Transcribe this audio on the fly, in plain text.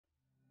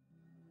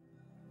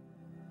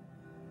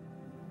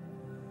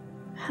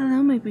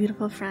Hello, my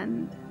beautiful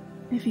friend.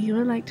 If you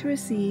would like to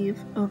receive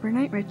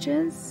overnight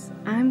riches,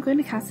 I'm going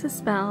to cast a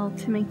spell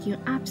to make you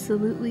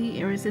absolutely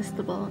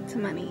irresistible to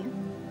money.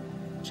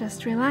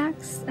 Just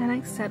relax and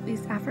accept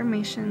these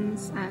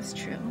affirmations as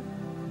true.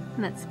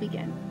 Let's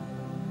begin.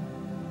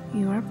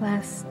 You are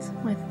blessed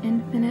with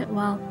infinite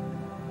wealth.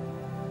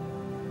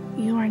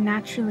 You are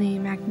naturally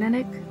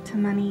magnetic to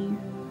money.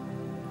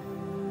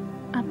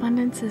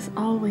 Abundance is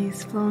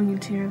always flowing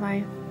into your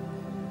life.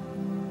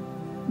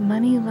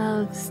 Money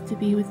loves to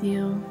be with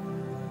you.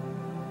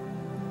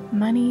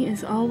 Money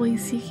is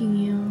always seeking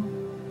you.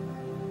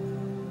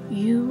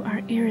 You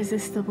are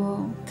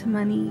irresistible to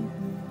money.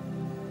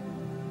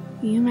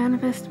 You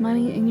manifest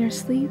money in your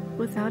sleep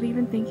without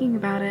even thinking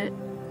about it.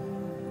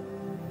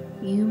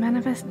 You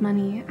manifest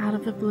money out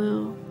of the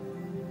blue.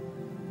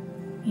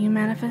 You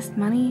manifest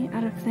money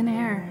out of thin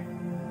air.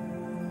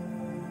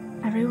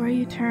 Everywhere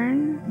you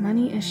turn,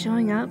 money is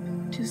showing up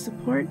to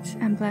support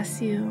and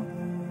bless you.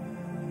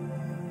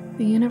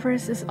 The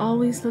universe is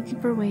always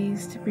looking for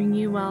ways to bring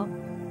you wealth.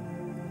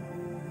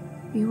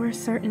 You are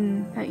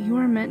certain that you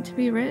are meant to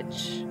be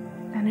rich,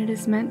 and it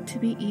is meant to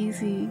be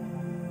easy.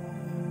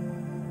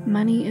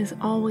 Money is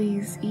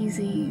always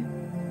easy.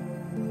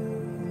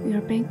 Your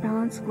bank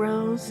balance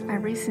grows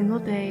every single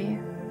day.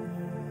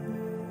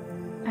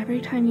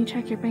 Every time you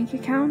check your bank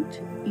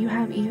account, you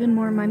have even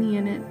more money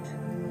in it.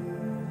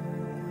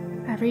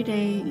 Every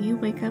day you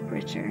wake up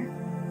richer.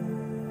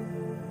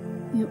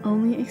 You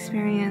only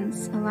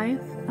experience a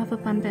life of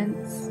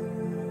abundance.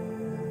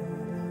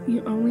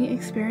 You only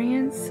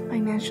experience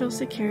financial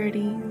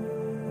security.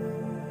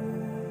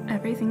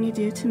 Everything you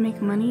do to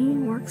make money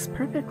works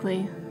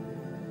perfectly.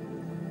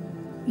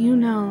 You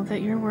know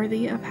that you're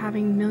worthy of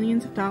having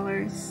millions of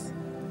dollars,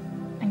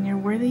 and you're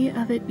worthy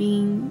of it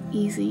being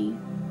easy.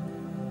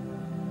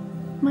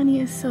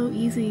 Money is so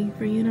easy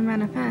for you to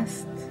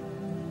manifest.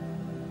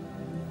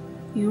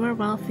 You are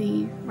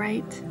wealthy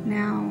right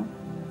now.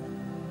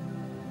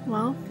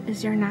 Wealth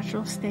is your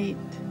natural state.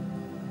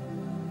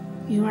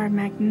 You are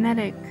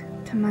magnetic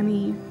to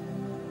money.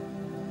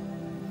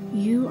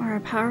 You are a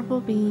powerful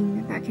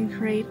being that can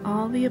create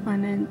all the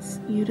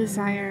abundance you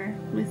desire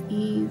with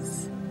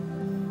ease.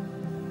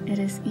 It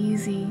is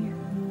easy.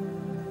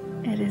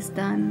 It is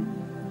done.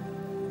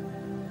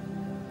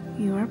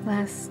 You are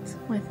blessed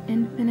with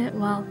infinite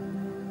wealth.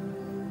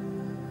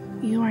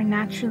 You are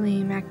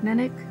naturally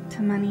magnetic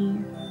to money.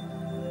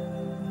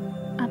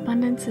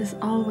 Abundance is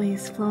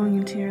always flowing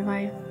into your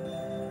life.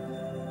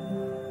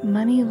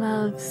 Money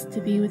loves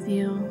to be with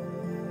you.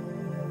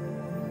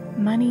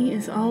 Money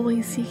is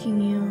always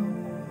seeking you.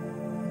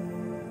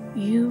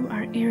 You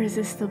are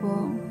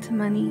irresistible to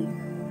money.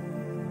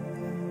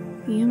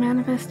 You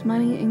manifest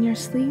money in your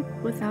sleep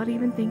without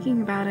even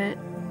thinking about it.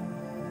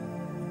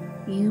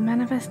 You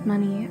manifest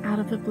money out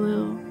of the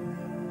blue.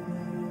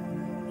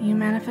 You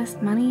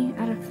manifest money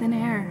out of thin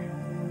air.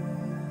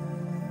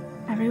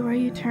 Everywhere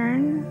you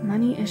turn,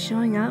 money is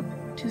showing up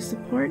to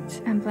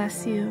support and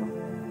bless you.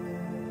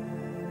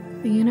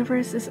 The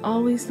universe is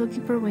always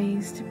looking for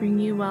ways to bring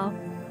you wealth.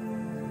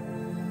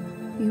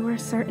 You are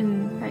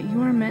certain that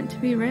you are meant to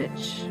be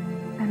rich,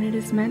 and it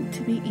is meant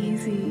to be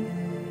easy.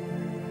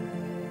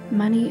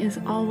 Money is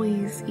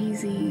always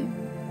easy.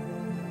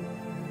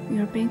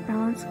 Your bank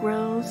balance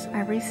grows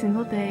every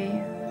single day.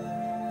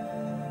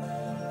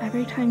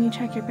 Every time you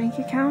check your bank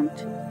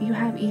account, you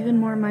have even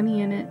more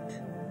money in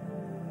it.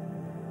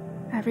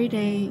 Every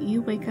day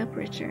you wake up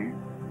richer.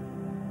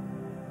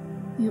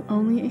 You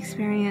only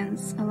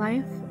experience a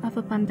life of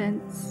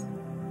abundance.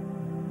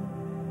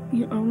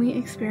 You only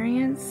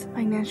experience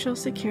financial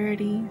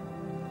security.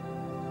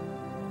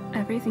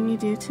 Everything you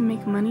do to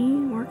make money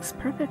works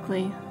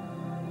perfectly.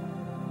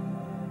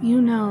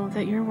 You know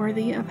that you're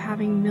worthy of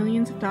having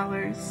millions of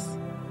dollars,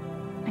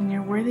 and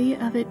you're worthy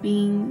of it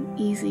being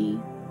easy.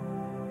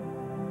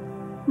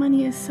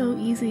 Money is so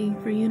easy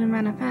for you to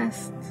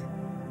manifest.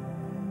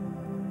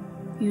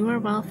 You are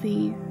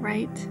wealthy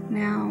right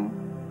now.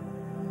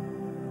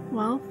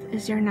 Wealth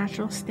is your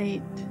natural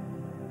state.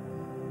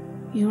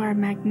 You are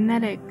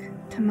magnetic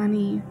to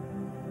money.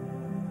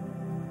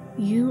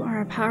 You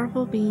are a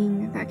powerful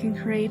being that can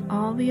create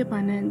all the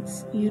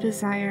abundance you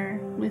desire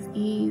with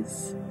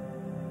ease.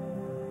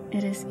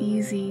 It is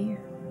easy.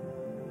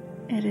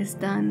 It is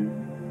done.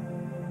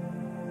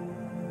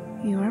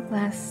 You are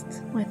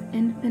blessed with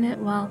infinite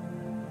wealth.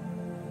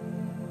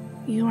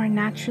 You are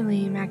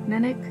naturally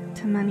magnetic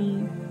to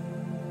money.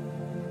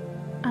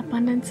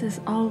 Abundance is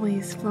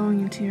always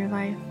flowing into your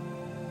life.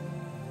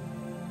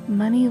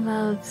 Money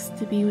loves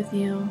to be with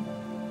you.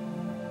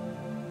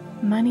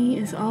 Money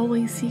is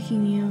always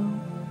seeking you.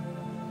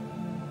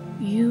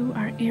 You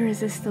are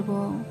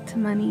irresistible to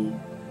money.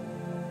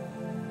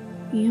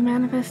 You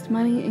manifest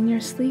money in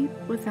your sleep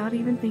without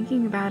even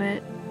thinking about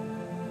it.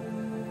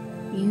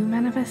 You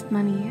manifest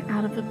money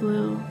out of the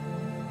blue.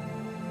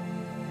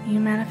 You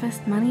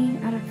manifest money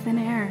out of thin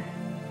air.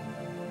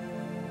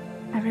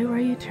 Everywhere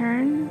you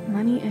turn,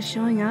 money is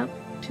showing up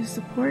to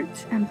support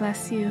and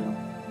bless you.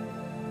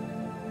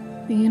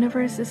 The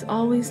universe is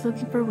always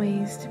looking for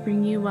ways to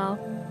bring you wealth.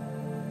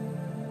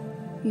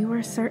 You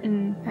are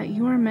certain that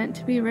you are meant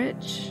to be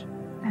rich,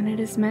 and it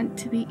is meant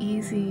to be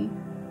easy.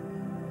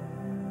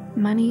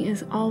 Money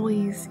is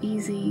always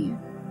easy.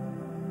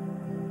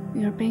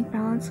 Your bank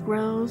balance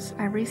grows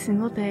every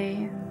single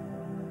day.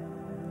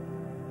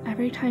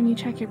 Every time you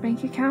check your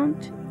bank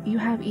account, you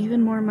have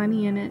even more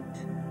money in it.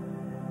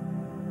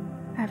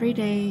 Every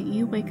day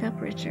you wake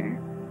up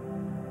richer.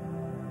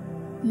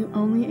 You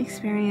only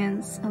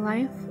experience a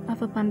life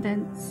of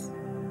abundance.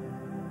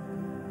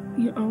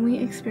 You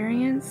only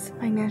experience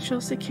financial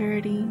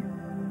security.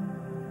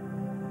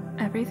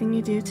 Everything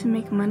you do to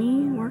make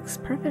money works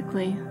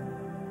perfectly.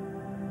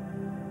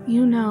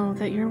 You know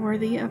that you're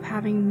worthy of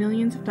having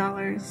millions of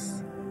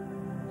dollars,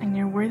 and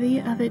you're worthy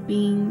of it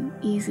being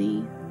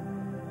easy.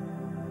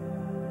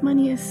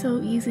 Money is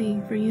so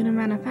easy for you to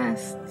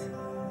manifest.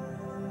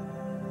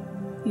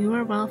 You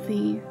are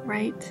wealthy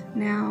right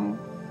now.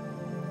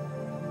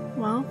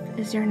 Wealth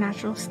is your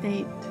natural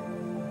state.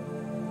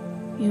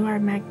 You are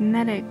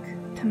magnetic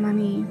to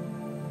money.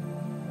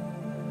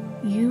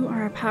 You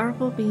are a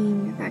powerful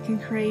being that can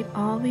create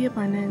all the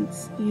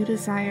abundance you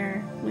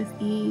desire with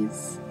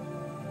ease.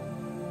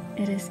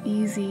 It is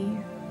easy.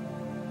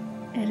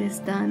 It is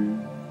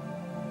done.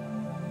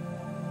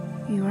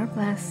 You are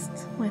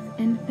blessed with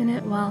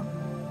infinite wealth.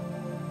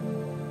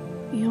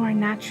 You are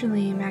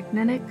naturally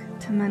magnetic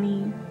to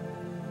money.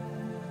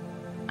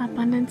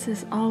 Abundance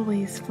is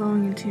always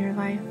flowing into your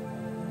life.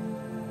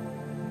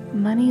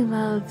 Money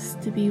loves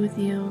to be with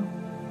you.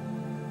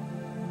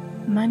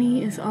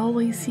 Money is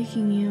always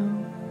seeking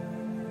you.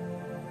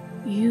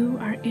 You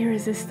are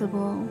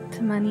irresistible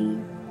to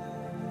money.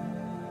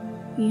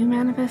 You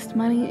manifest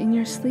money in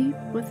your sleep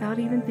without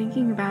even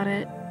thinking about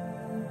it.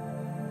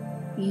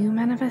 You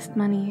manifest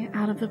money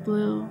out of the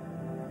blue.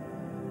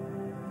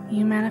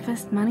 You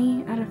manifest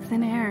money out of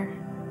thin air.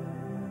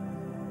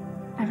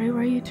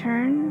 Everywhere you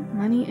turn,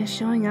 money is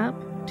showing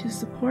up to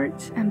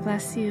support and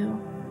bless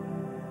you.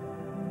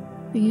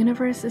 The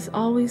universe is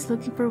always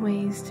looking for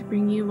ways to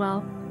bring you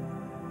wealth.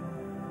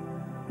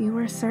 You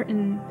are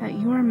certain that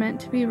you are meant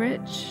to be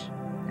rich,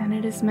 and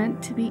it is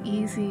meant to be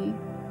easy.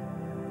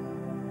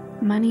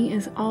 Money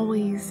is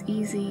always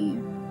easy.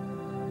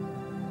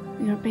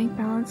 Your bank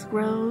balance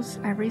grows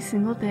every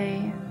single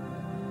day.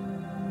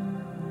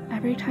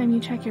 Every time you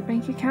check your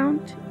bank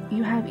account,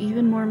 you have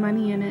even more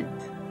money in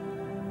it.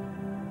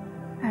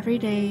 Every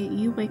day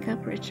you wake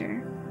up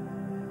richer.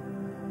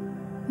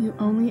 You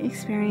only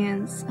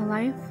experience a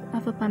life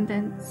of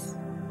abundance.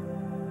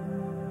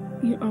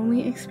 You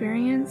only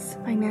experience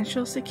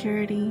financial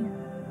security.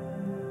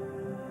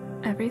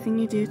 Everything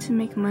you do to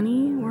make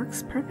money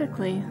works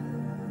perfectly.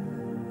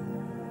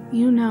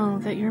 You know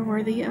that you're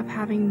worthy of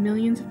having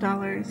millions of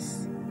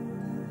dollars,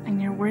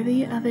 and you're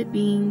worthy of it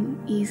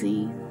being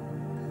easy.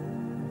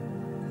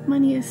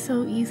 Money is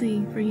so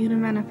easy for you to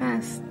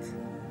manifest.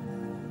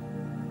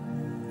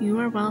 You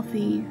are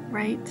wealthy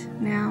right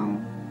now.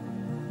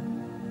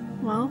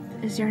 Wealth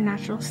is your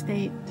natural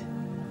state.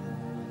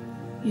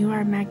 You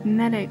are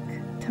magnetic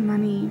to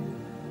money.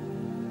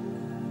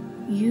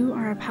 You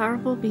are a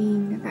powerful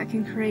being that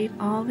can create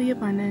all the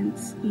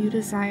abundance you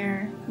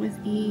desire with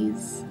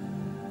ease.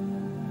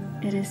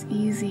 It is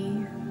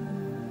easy.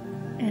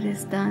 It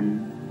is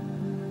done.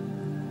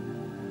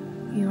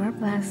 You are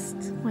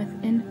blessed with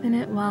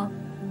infinite wealth.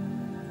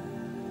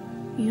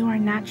 You are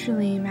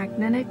naturally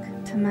magnetic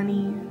to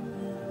money.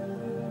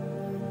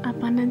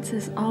 Abundance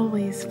is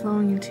always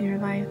flowing into your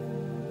life.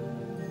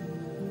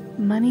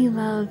 Money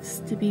loves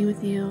to be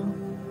with you.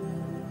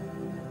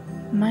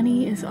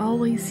 Money is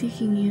always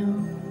seeking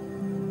you.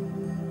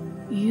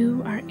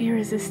 You are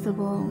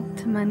irresistible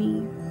to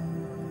money.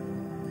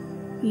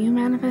 You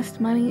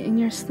manifest money in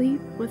your sleep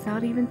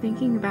without even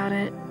thinking about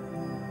it.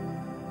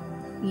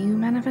 You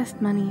manifest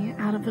money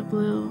out of the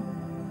blue.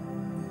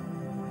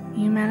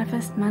 You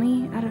manifest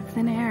money out of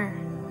thin air.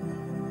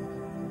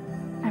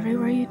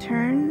 Everywhere you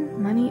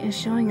turn, money is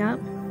showing up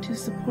to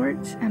support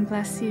and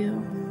bless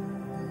you.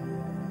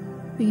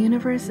 The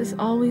universe is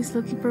always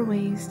looking for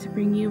ways to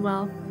bring you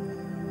wealth.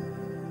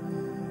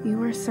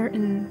 You are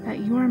certain that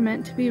you are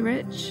meant to be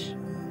rich,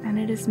 and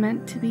it is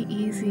meant to be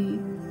easy.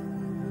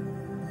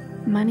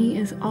 Money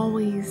is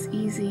always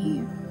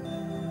easy.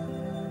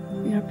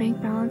 Your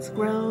bank balance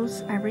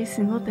grows every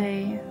single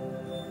day.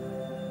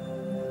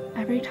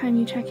 Every time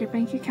you check your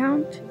bank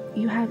account,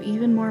 you have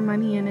even more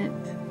money in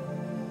it.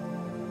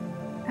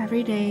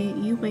 Every day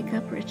you wake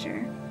up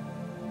richer.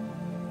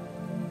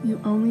 You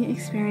only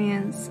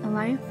experience a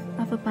life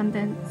of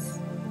abundance.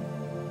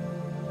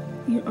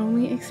 You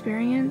only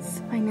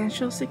experience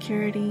financial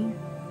security.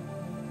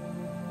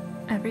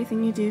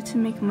 Everything you do to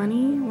make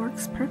money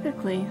works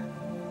perfectly.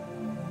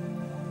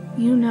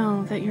 You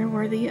know that you're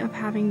worthy of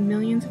having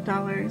millions of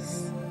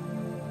dollars,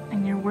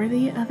 and you're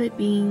worthy of it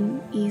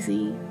being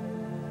easy.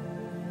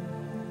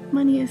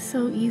 Money is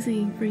so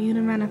easy for you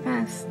to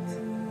manifest.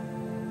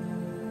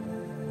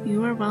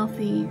 You are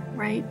wealthy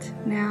right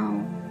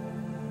now.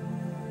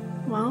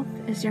 Wealth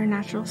is your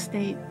natural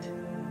state.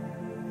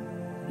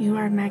 You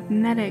are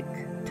magnetic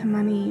to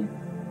money.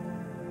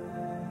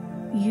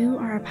 You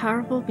are a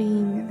powerful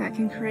being that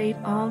can create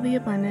all the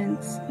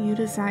abundance you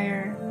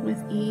desire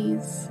with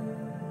ease.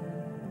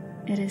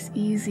 It is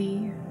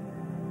easy.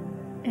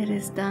 It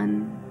is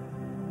done.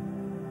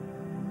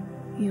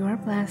 You are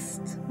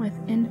blessed with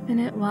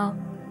infinite wealth.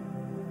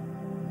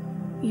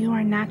 You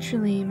are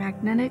naturally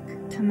magnetic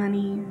to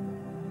money.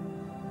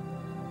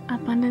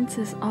 Abundance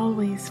is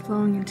always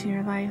flowing into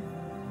your life.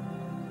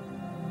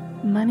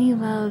 Money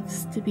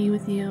loves to be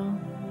with you.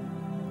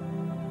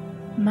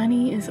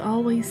 Money is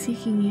always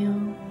seeking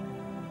you.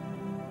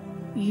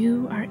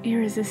 You are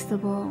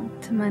irresistible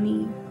to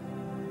money.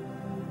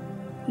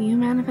 You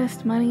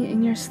manifest money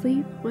in your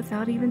sleep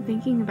without even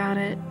thinking about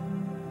it.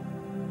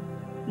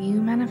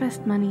 You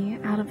manifest money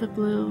out of the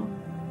blue.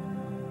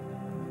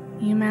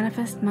 You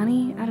manifest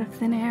money out of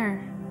thin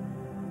air.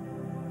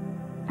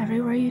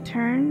 Everywhere you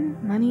turn,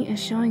 money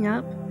is showing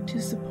up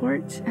to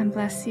support and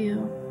bless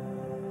you.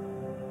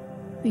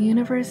 The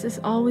universe is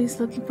always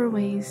looking for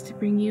ways to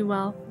bring you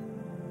wealth.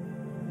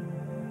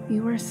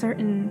 You are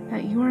certain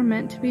that you are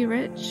meant to be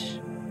rich,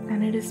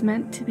 and it is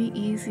meant to be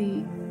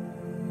easy.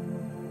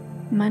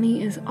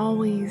 Money is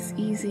always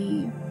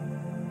easy.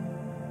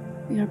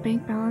 Your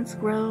bank balance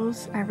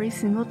grows every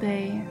single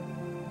day.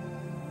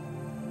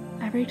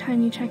 Every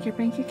time you check your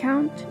bank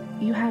account,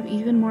 you have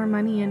even more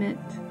money in it.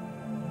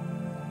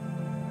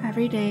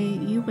 Every day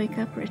you wake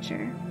up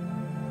richer.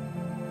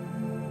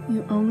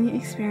 You only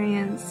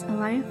experience a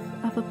life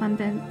of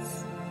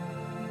abundance.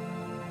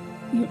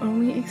 You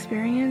only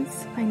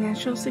experience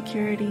financial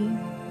security.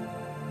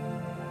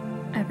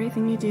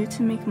 Everything you do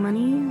to make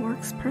money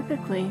works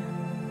perfectly.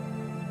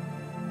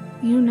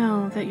 You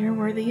know that you're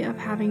worthy of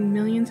having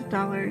millions of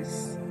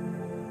dollars,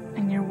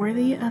 and you're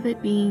worthy of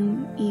it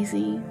being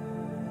easy.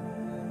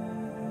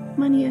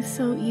 Money is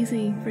so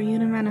easy for you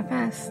to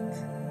manifest.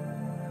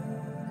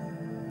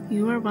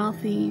 You are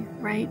wealthy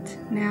right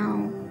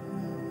now.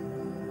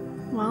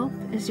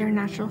 Wealth is your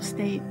natural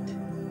state.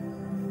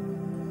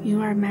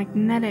 You are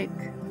magnetic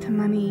to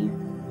money.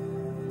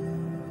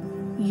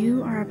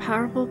 You are a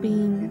powerful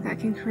being that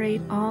can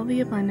create all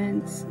the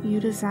abundance you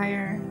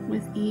desire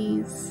with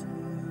ease.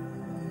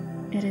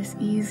 It is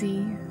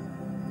easy.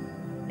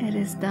 It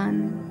is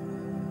done.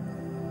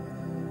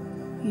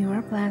 You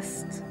are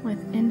blessed with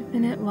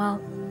infinite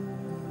wealth.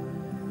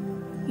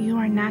 You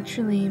are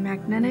naturally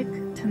magnetic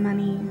to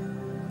money.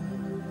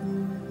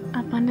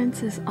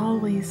 Abundance is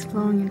always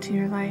flowing into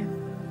your life.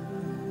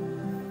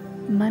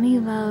 Money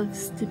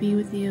loves to be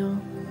with you.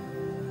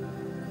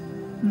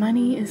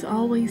 Money is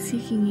always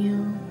seeking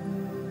you.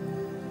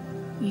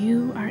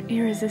 You are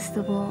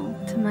irresistible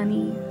to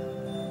money.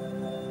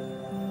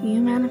 You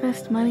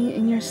manifest money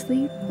in your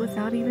sleep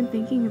without even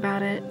thinking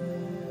about it.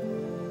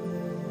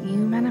 You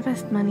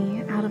manifest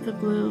money out of the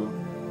blue.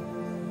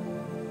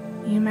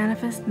 You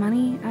manifest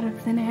money out of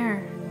thin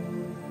air.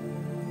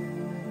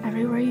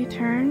 Everywhere you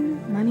turn,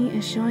 money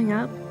is showing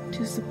up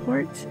to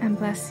support and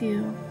bless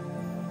you.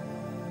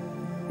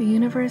 The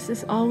universe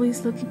is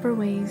always looking for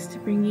ways to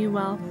bring you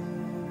wealth.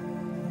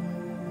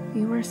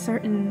 You are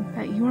certain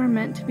that you are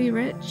meant to be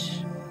rich,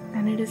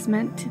 and it is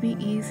meant to be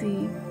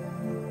easy.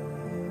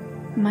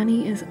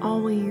 Money is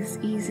always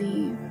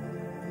easy.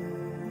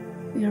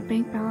 Your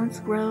bank balance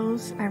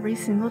grows every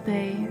single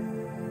day.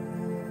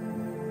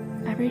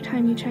 Every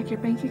time you check your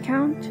bank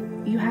account,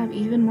 you have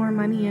even more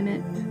money in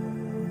it.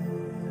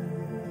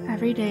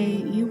 Every day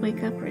you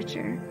wake up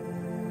richer.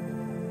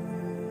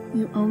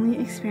 You only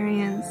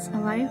experience a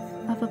life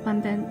of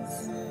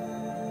abundance.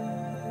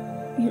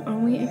 You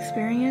only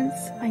experience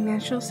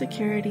financial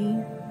security.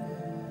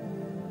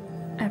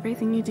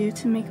 Everything you do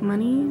to make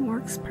money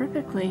works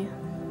perfectly.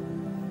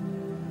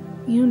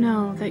 You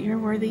know that you're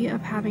worthy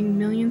of having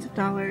millions of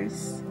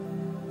dollars,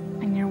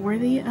 and you're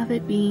worthy of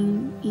it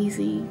being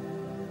easy.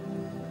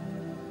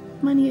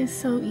 Money is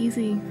so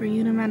easy for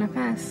you to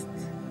manifest.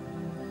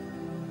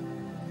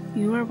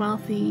 You are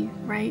wealthy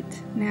right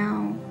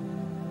now.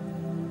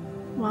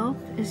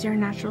 Wealth is your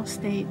natural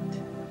state.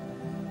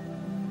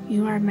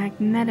 You are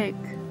magnetic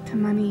to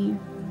money.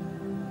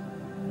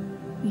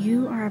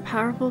 You are a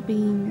powerful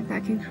being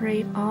that can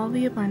create all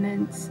the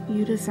abundance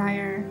you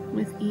desire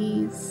with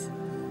ease.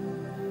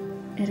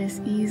 It is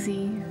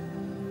easy.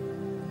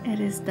 It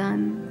is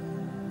done.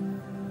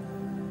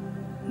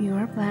 You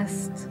are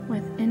blessed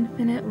with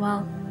infinite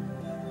wealth.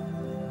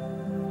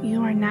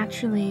 You are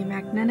naturally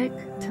magnetic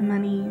to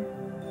money.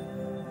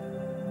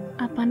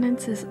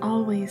 Abundance is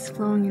always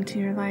flowing into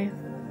your life.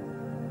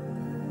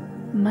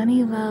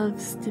 Money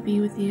loves to be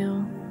with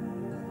you.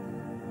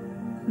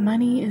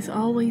 Money is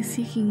always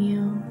seeking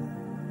you.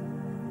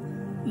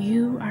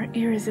 You are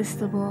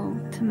irresistible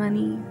to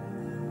money.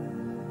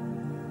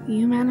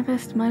 You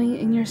manifest money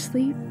in your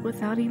sleep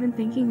without even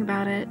thinking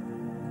about it.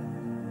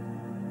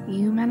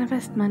 You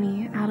manifest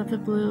money out of the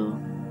blue.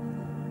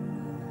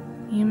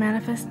 You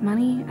manifest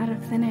money out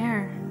of thin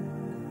air.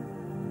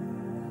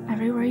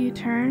 Everywhere you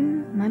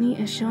turn, money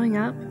is showing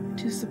up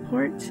to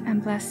support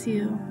and bless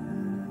you.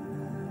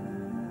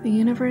 The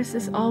universe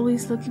is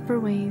always looking for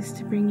ways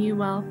to bring you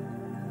wealth.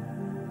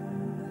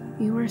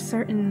 You are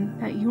certain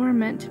that you are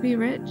meant to be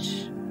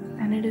rich,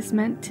 and it is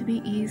meant to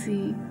be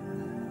easy.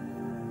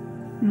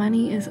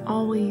 Money is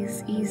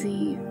always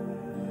easy.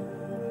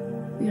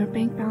 Your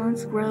bank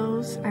balance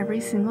grows every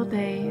single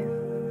day.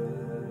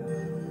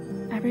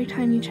 Every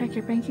time you check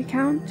your bank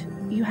account,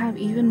 you have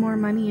even more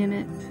money in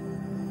it.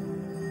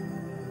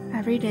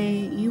 Every day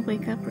you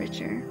wake up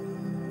richer.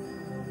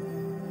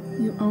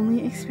 You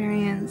only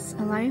experience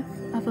a life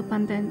of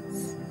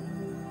abundance.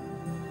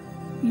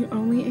 You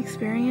only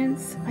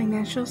experience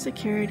financial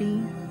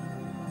security.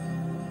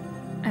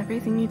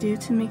 Everything you do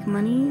to make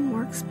money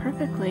works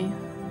perfectly.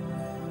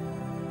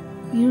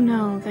 You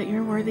know that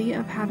you're worthy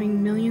of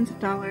having millions of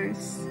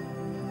dollars,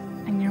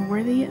 and you're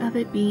worthy of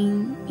it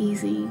being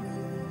easy.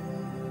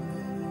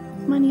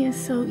 Money is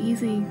so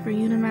easy for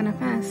you to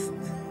manifest.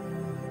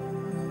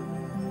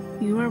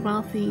 You are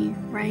wealthy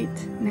right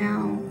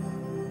now.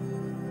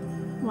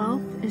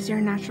 Wealth is your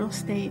natural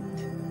state.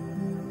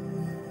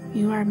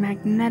 You are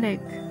magnetic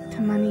to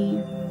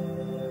money.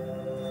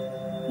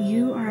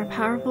 You are a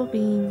powerful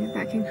being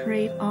that can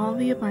create all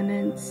the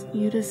abundance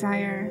you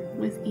desire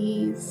with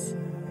ease.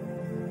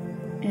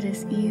 It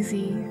is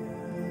easy.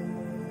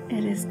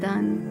 It is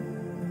done.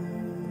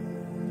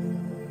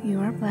 You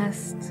are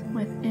blessed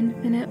with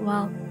infinite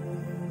wealth.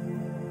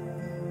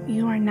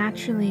 You are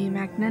naturally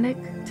magnetic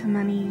to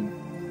money.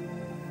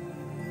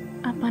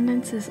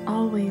 Abundance is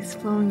always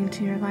flowing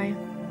into your life.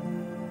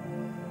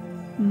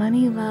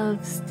 Money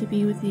loves to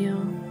be with you.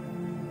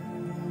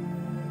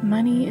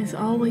 Money is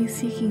always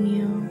seeking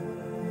you.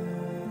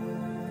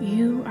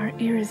 You are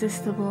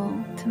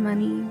irresistible to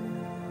money.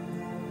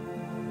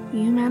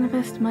 You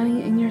manifest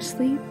money in your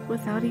sleep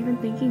without even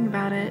thinking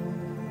about it.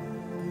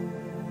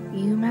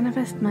 You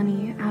manifest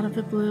money out of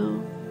the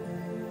blue.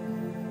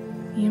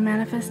 You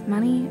manifest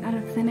money out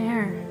of thin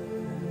air.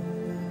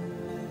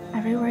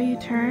 Everywhere you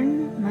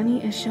turn,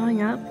 money is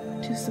showing up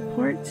to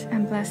support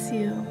and bless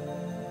you.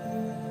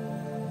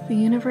 The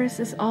universe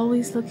is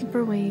always looking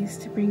for ways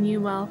to bring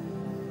you wealth.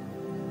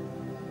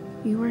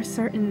 You are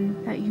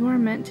certain that you are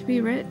meant to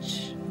be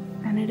rich,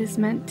 and it is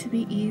meant to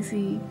be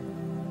easy.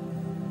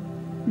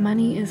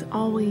 Money is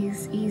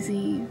always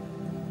easy.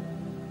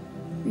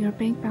 Your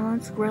bank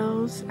balance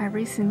grows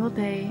every single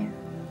day.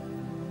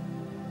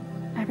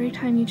 Every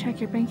time you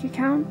check your bank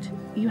account,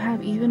 you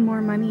have even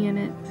more money in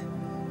it.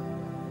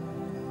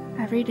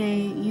 Every day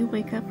you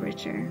wake up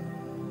richer.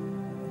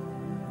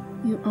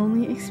 You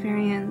only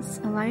experience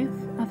a life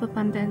of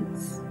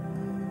abundance.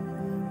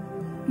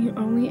 You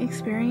only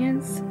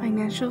experience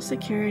financial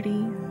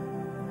security.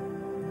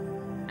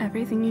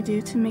 Everything you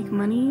do to make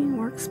money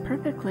works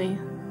perfectly.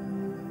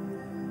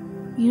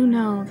 You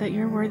know that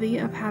you're worthy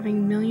of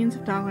having millions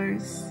of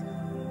dollars,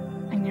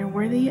 and you're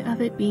worthy of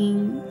it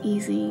being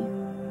easy.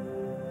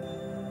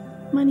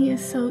 Money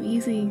is so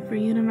easy for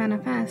you to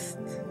manifest.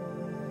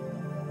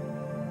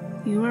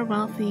 You are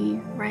wealthy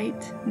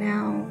right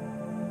now.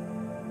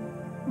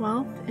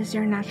 Wealth is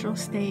your natural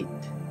state.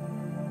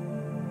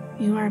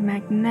 You are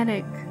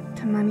magnetic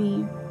to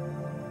money.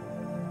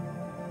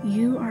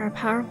 You are a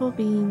powerful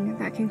being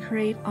that can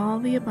create all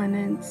the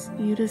abundance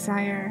you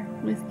desire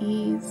with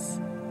ease.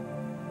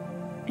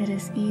 It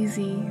is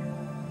easy.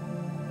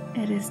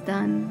 It is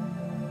done.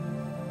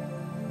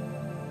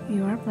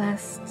 You are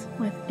blessed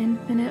with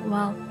infinite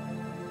wealth.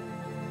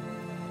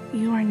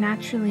 You are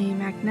naturally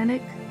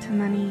magnetic to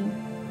money.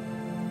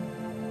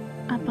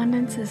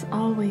 Abundance is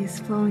always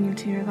flowing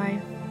into your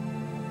life.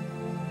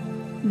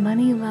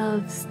 Money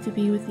loves to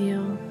be with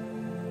you.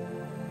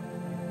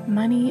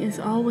 Money is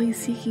always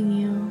seeking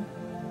you.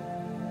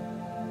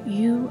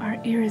 You are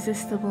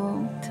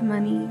irresistible to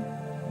money.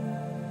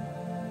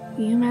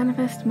 You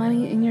manifest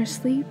money in your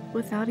sleep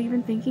without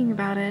even thinking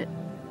about it.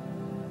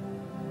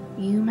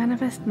 You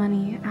manifest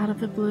money out of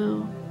the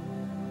blue.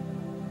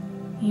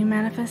 You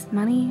manifest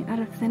money out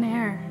of thin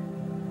air.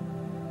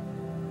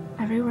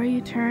 Everywhere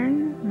you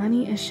turn,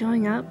 money is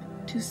showing up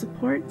to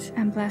support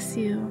and bless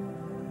you.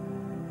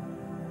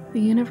 The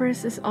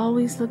universe is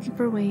always looking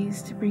for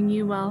ways to bring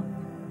you wealth.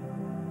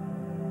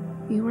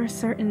 You are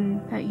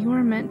certain that you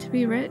are meant to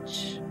be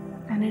rich,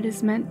 and it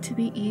is meant to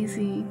be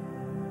easy.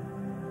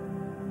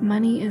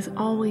 Money is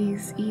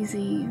always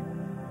easy.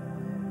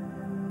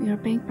 Your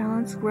bank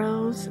balance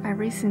grows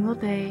every single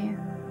day.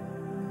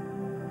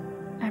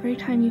 Every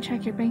time you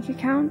check your bank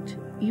account,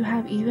 you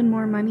have even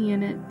more money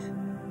in it.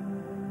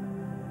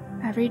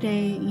 Every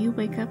day you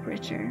wake up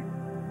richer.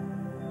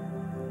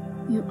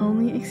 You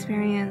only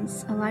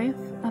experience a life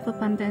of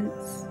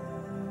abundance.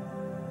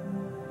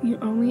 You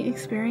only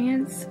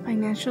experience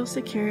financial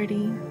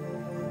security.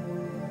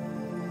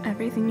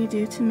 Everything you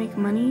do to make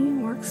money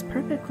works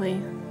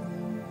perfectly.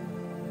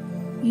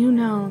 You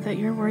know that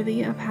you're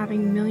worthy of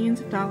having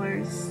millions of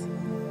dollars,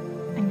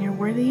 and you're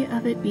worthy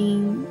of it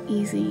being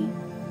easy.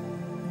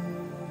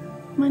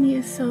 Money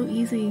is so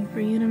easy for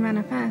you to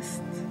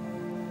manifest.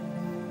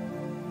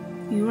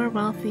 You are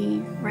wealthy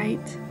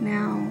right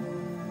now.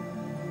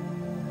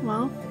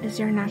 Wealth is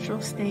your natural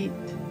state.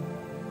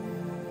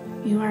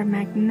 You are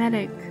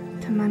magnetic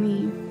to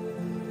money.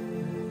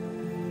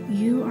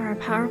 You are a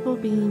powerful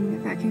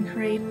being that can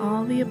create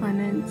all the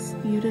abundance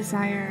you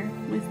desire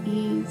with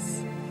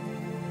ease.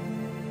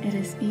 It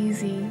is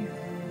easy.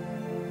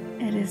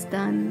 It is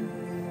done.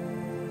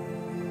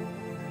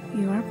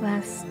 You are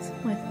blessed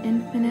with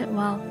infinite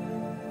wealth.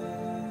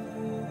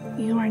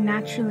 You are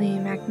naturally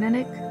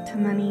magnetic to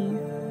money.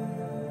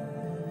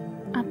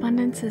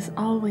 Abundance is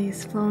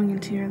always flowing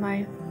into your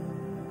life.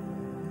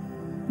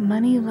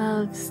 Money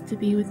loves to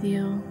be with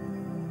you.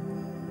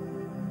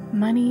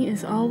 Money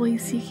is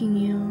always seeking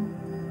you.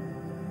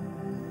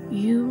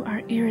 You are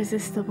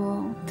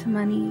irresistible to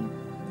money.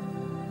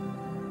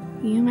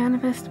 You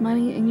manifest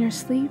money in your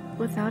sleep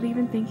without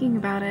even thinking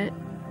about it.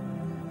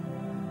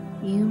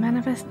 You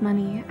manifest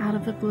money out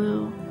of the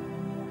blue.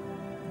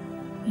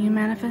 You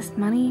manifest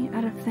money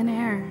out of thin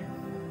air.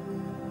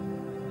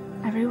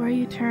 Everywhere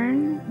you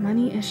turn,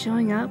 money is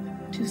showing up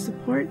to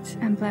support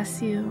and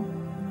bless you.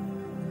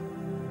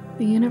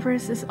 The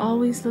universe is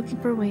always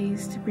looking for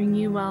ways to bring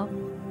you wealth.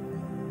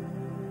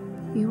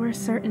 You are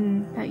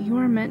certain that you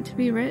are meant to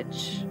be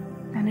rich,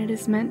 and it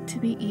is meant to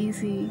be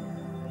easy.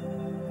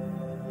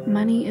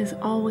 Money is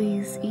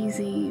always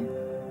easy.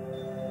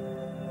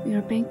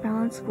 Your bank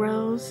balance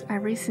grows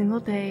every single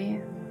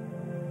day.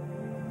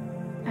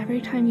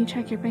 Every time you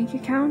check your bank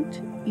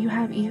account, you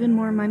have even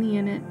more money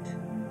in it.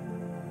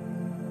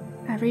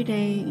 Every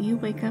day you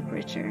wake up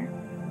richer.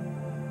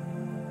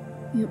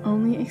 You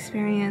only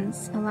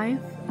experience a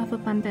life of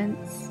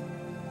abundance.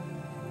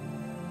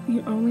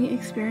 You only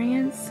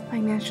experience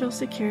financial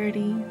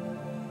security.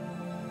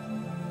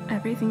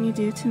 Everything you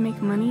do to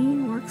make money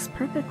works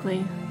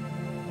perfectly.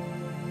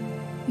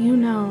 You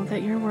know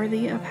that you're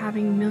worthy of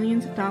having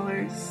millions of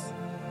dollars,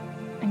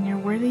 and you're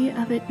worthy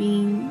of it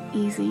being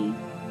easy.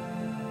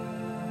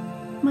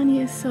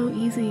 Money is so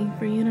easy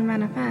for you to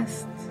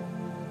manifest.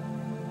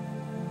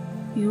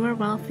 You are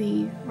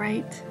wealthy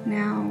right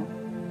now.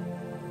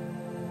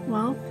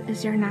 Wealth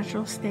is your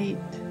natural state.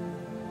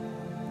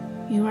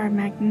 You are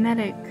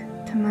magnetic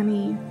to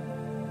money.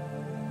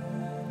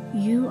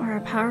 You are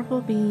a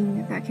powerful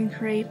being that can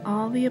create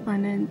all the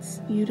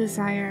abundance you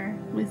desire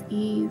with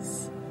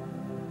ease.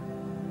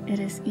 It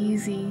is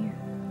easy.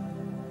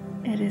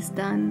 It is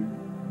done.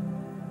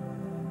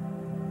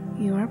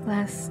 You are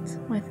blessed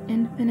with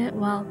infinite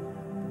wealth.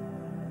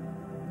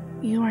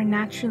 You are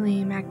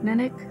naturally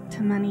magnetic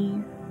to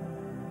money.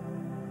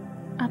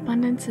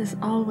 Abundance is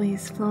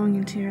always flowing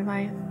into your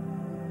life.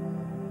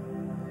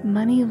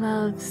 Money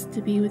loves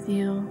to be with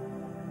you.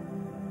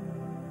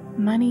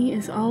 Money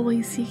is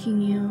always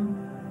seeking you.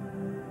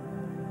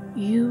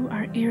 You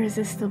are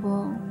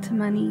irresistible to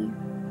money.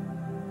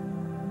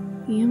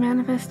 You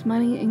manifest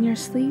money in your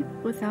sleep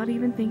without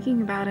even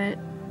thinking about it.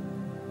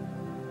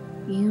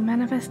 You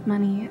manifest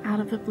money out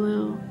of the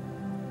blue.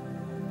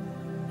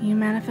 You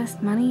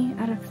manifest money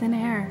out of thin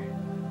air.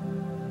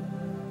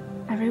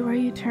 Everywhere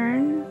you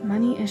turn,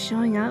 money is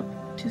showing up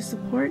to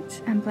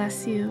support and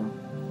bless you.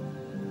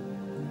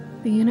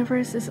 The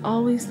universe is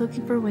always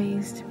looking for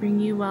ways to bring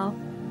you wealth.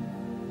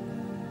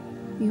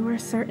 You are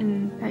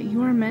certain that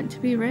you are meant to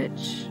be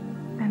rich,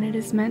 and it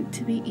is meant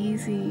to be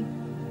easy.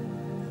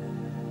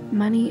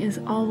 Money is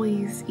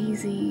always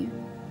easy.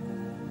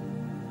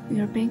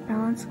 Your bank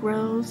balance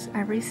grows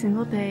every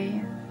single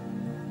day.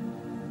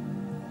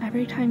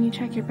 Every time you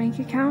check your bank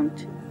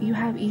account, you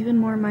have even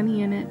more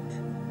money in it.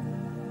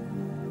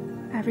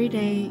 Every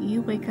day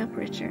you wake up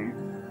richer.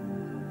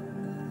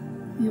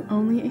 You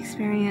only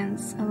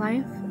experience a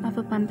life of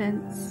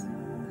abundance.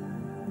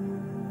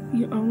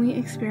 You only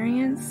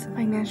experience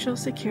financial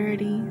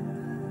security.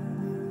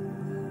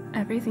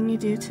 Everything you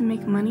do to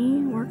make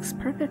money works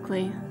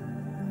perfectly.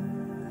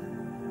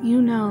 You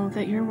know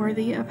that you're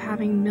worthy of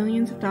having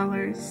millions of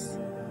dollars,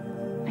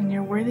 and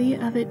you're worthy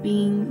of it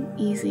being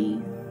easy.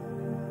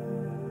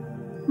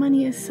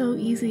 Money is so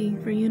easy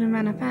for you to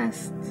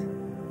manifest.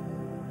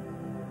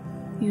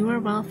 You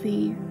are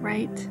wealthy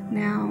right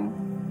now.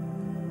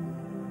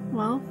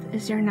 Wealth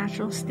is your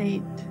natural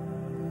state.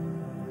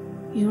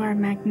 You are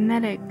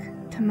magnetic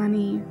to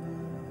money.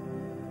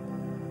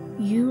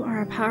 You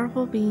are a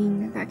powerful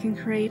being that can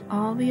create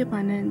all the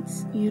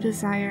abundance you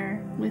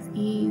desire with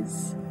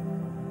ease.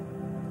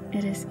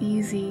 It is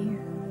easy.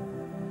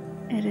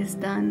 It is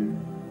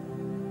done.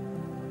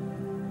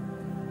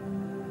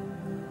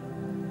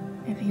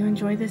 If you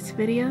enjoyed this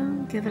video,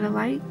 give it a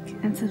like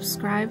and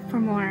subscribe for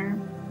more.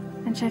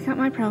 And check out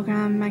my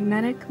program,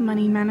 Magnetic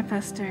Money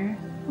Manifester,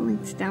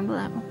 linked down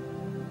below.